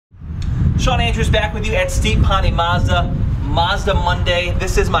Sean Andrews back with you at Steep Pony Mazda, Mazda Monday.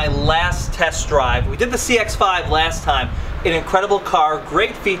 This is my last test drive. We did the CX-5 last time. An incredible car,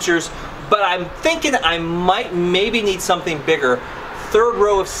 great features, but I'm thinking I might maybe need something bigger. Third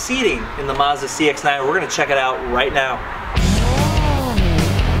row of seating in the Mazda CX-9. We're gonna check it out right now.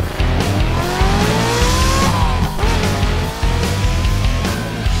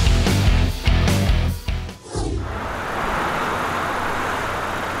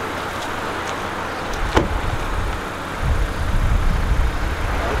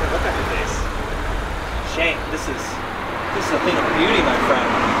 Shane, this is a thing of beauty, my friend.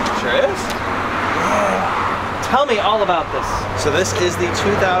 Sure is. Yeah. Tell me all about this. So this is the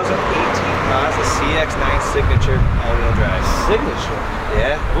 2018 Mazda CX-9 Signature all-wheel drive. Signature?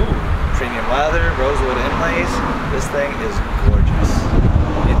 Yeah. Ooh. Premium leather, rosewood inlays. This thing is gorgeous,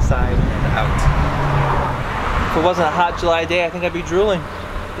 inside and out. If it wasn't a hot July day, I think I'd be drooling.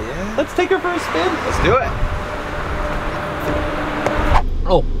 Yeah. Let's take her for a spin. Let's do it.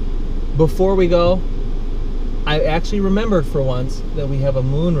 Oh, before we go, I actually remembered for once that we have a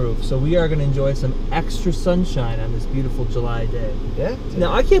moonroof, so we are going to enjoy some extra sunshine on this beautiful July day. Yeah.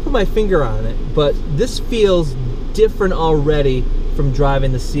 Now, I can't put my finger on it, but this feels different already from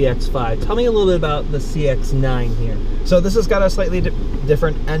driving the CX-5. Tell me a little bit about the CX-9 here. So this has got a slightly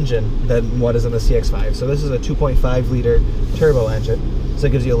different engine than what is in the CX-5. So this is a 2.5 liter turbo engine, so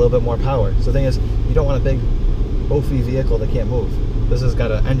it gives you a little bit more power. So the thing is, you don't want a big oafy vehicle that can't move. This has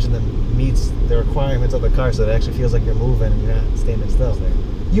got an engine that meets the requirements of the car, so it actually feels like you're moving and you're not standing still there.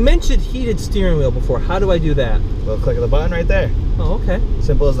 You mentioned heated steering wheel before. How do I do that? Little click of the button right there. Oh, okay.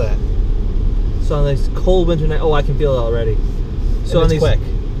 Simple as that. So on these cold winter nights, oh, I can feel it already. So and on these quick.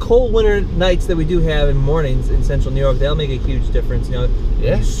 cold winter nights that we do have in mornings in central New York, they'll make a huge difference. You know,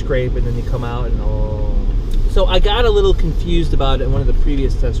 Yeah. you scrape and then you come out and oh. So I got a little confused about it in one of the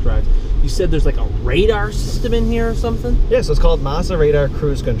previous test drives. You said there's like a radar system in here or something? Yeah, so it's called Mazda Radar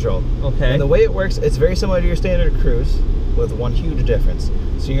Cruise Control. Okay. And the way it works, it's very similar to your standard cruise with one huge difference.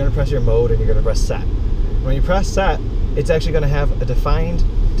 So you're gonna press your mode and you're gonna press set. When you press set, it's actually gonna have a defined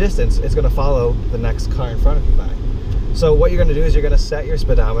distance. It's gonna follow the next car in front of you by. So what you're gonna do is you're gonna set your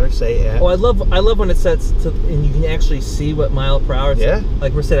speedometer, say at... Oh, I love when it sets to, and you can actually see what mile per hour it's Yeah. at.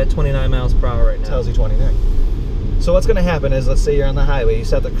 Like we're set at 29 miles per hour right now. Tells you 29. So what's gonna happen is, let's say you're on the highway, you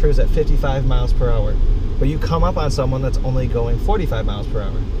set the cruise at 55 miles per hour, but you come up on someone that's only going 45 miles per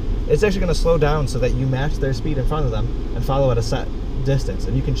hour. It's actually gonna slow down so that you match their speed in front of them and follow at a set distance.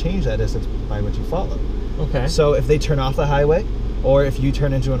 And you can change that distance by what you follow. Okay. So if they turn off the highway, or if you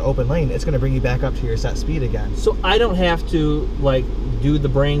turn into an open lane, it's gonna bring you back up to your set speed again. So I don't have to like do the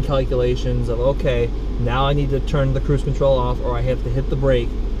brain calculations of, okay, now I need to turn the cruise control off or I have to hit the brake.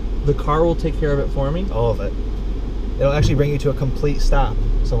 The car will take care of it for me? All of it. It'll actually bring you to a complete stop,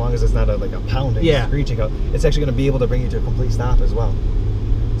 so long as it's not like a pounding, screeching out. It's actually going to be able to bring you to a complete stop as well.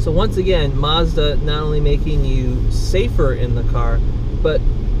 So once again, Mazda not only making you safer in the car, but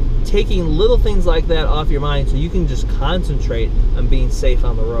taking little things like that off your mind so you can just concentrate on being safe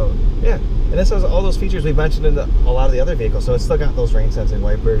on the road. Yeah, and this has all those features we've mentioned in a lot of the other vehicles. So it's still got those rain sensing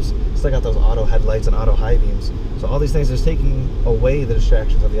wipers, still got those auto headlights and auto high beams. So all these things are taking away the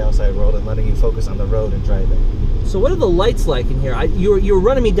distractions of the outside world and letting you focus on the road and driving. So what are the lights like in here? You were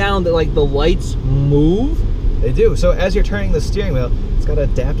running me down that like the lights move? They do. So as you're turning the steering wheel, it's got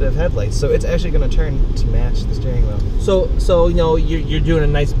adaptive headlights. So it's actually going to turn to match the steering wheel. So you know, you're doing a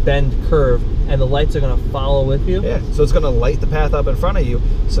nice bend curve and the lights are going to follow with you? Yeah, so it's going to light the path up in front of you.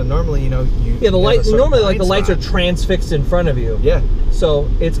 So normally, you know, the light normally like the lights are transfixed in front of you. Yeah. So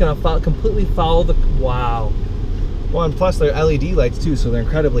it's going to completely follow the, wow. Well, and plus they're LED lights too, so they're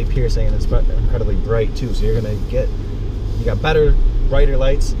incredibly piercing and incredibly bright too. So you're gonna you got better, brighter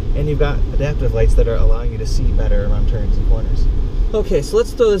lights, and you've got adaptive lights that are allowing you to see better around turns and corners. Okay, so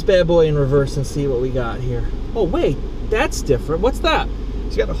let's throw this bad boy in reverse and see what we got here. Oh wait, that's different. What's that?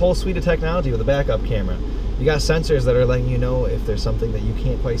 So you got a whole suite of technology with a backup camera. You got sensors that are letting you know if there's something that you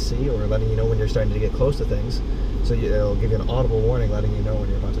can't quite see, or letting you know when you're starting to get close to things. So it'll give you an audible warning, letting you know when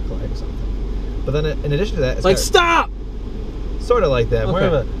you're about to collide with something. But then, in addition to that, it's like stop. Sort of like that.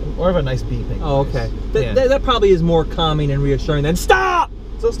 Okay. More of a nice beeping. Oh, okay. That probably is more calming and reassuring than stop.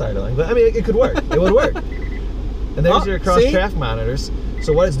 Still startling, but I mean, it could work. It would work. And there's your cross traffic monitors.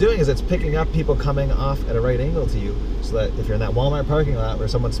 So what it's doing is it's picking up people coming off at a right angle to you, so that if you're in that Walmart parking lot where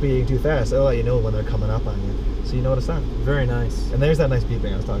someone's speeding too fast, it'll let you know when they're coming up on you, so you know to stop. Very nice. And there's that nice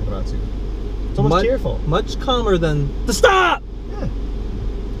beeping I was talking about too. It's almost cheerful. Much calmer than the stop. Yeah.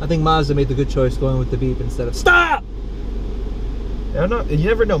 I think Mazda made the good choice going with the beep instead of stop. I don't know. You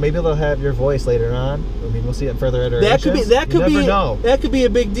never know. Maybe they'll have your voice later on. I mean, we'll see it in further iterations. That could be a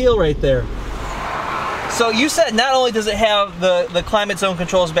big deal right there. So you said not only does it have the climate zone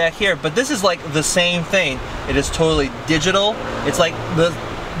controls back here, but this is like the same thing. It is totally digital. It's like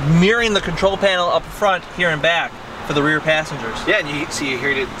mirroring the control panel up front, here and back for the rear passengers. Yeah, and you see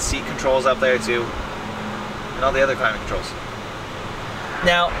here the seat controls up there too, and all the other climate controls.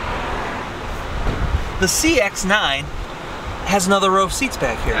 Now, the CX-9 has another row of seats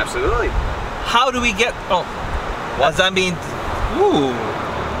back here. Absolutely. How do we get? Oh, as I'm being. Ooh.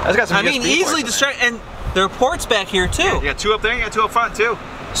 That's got some I mean, easily distracted, and there are ports back here too. Yeah, you got 2 up there, you got 2 up front too.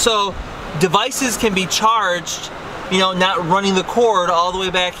 So devices can be charged, you know, not running the cord all the way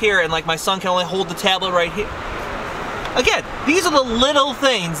back here, and like my son can only hold the tablet right here. Again, these are the little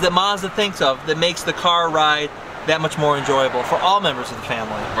things that Mazda thinks of that makes the car ride that much more enjoyable for all members of the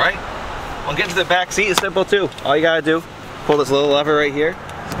family. Right. Well, getting to the back seat is simple too. All you gotta do, pull this little lever right here.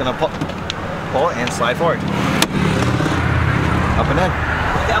 It's gonna pull it and slide forward. Up and in.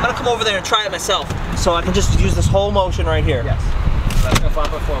 Okay, I'm gonna come over there and try it myself. So I can just use this whole motion right here. Yes. So that's gonna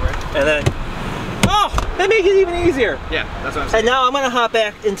flop it forward. And then, oh, that makes it even easier. Yeah, that's what I'm saying. And now I'm gonna hop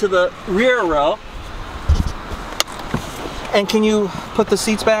back into the rear row. And can you put the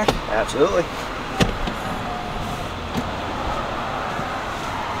seats back? Absolutely.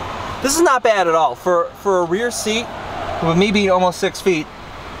 This is not bad at all. For a rear seat, with me being almost 6 feet,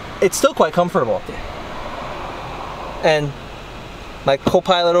 it's still quite comfortable. And my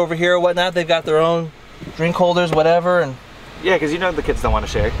co-pilot over here or whatnot, they've got their own drink holders, whatever, and Yeah, because you know the kids don't want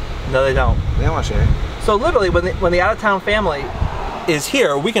to share. no, they don't. They don't want to share. So literally, when the out-of-town family is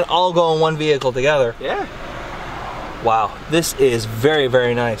here, we can all go in one vehicle together. Yeah. Wow, this is very,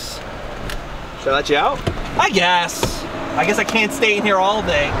 very nice. Should I let you out? I guess. I guess I can't stay in here all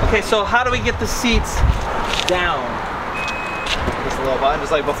day. Okay, so how do we get the seats down? Just a little button,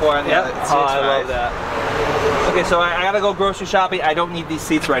 just like before on the other. Oh, I love that. Okay, so I gotta go grocery shopping. I don't need these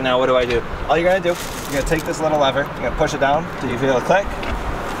seats right now. What do I do? All you're gonna do, you're gonna take this little lever, you're gonna push it down till you feel a click.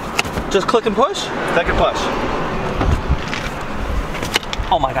 Just click and push? Click and push.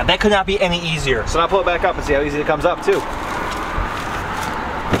 Oh my God, that could not be any easier. So now pull it back up and see how easy it comes up too.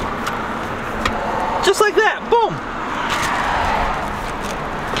 Just like that, boom.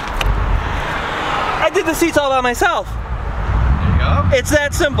 I did the seats all by myself. There you go. It's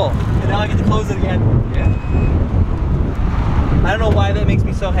that simple. And now I get to close it again. Yeah. I don't know why that makes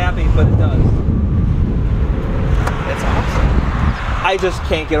me so happy, but it does. It's awesome. I just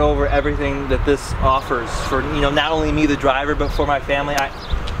can't get over everything that this offers for, you know, not only me the driver, but for my family.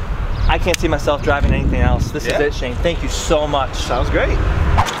 I can't see myself driving anything else. This is it, Shane. Thank you so much. Sounds great.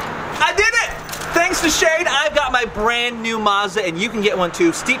 I did it! Thanks to Shane, I've got my brand new Mazda, and you can get one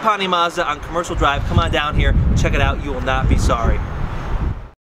too. Steep Pawnee Mazda on Commercial Drive. Come on down here, check it out. You will not be sorry.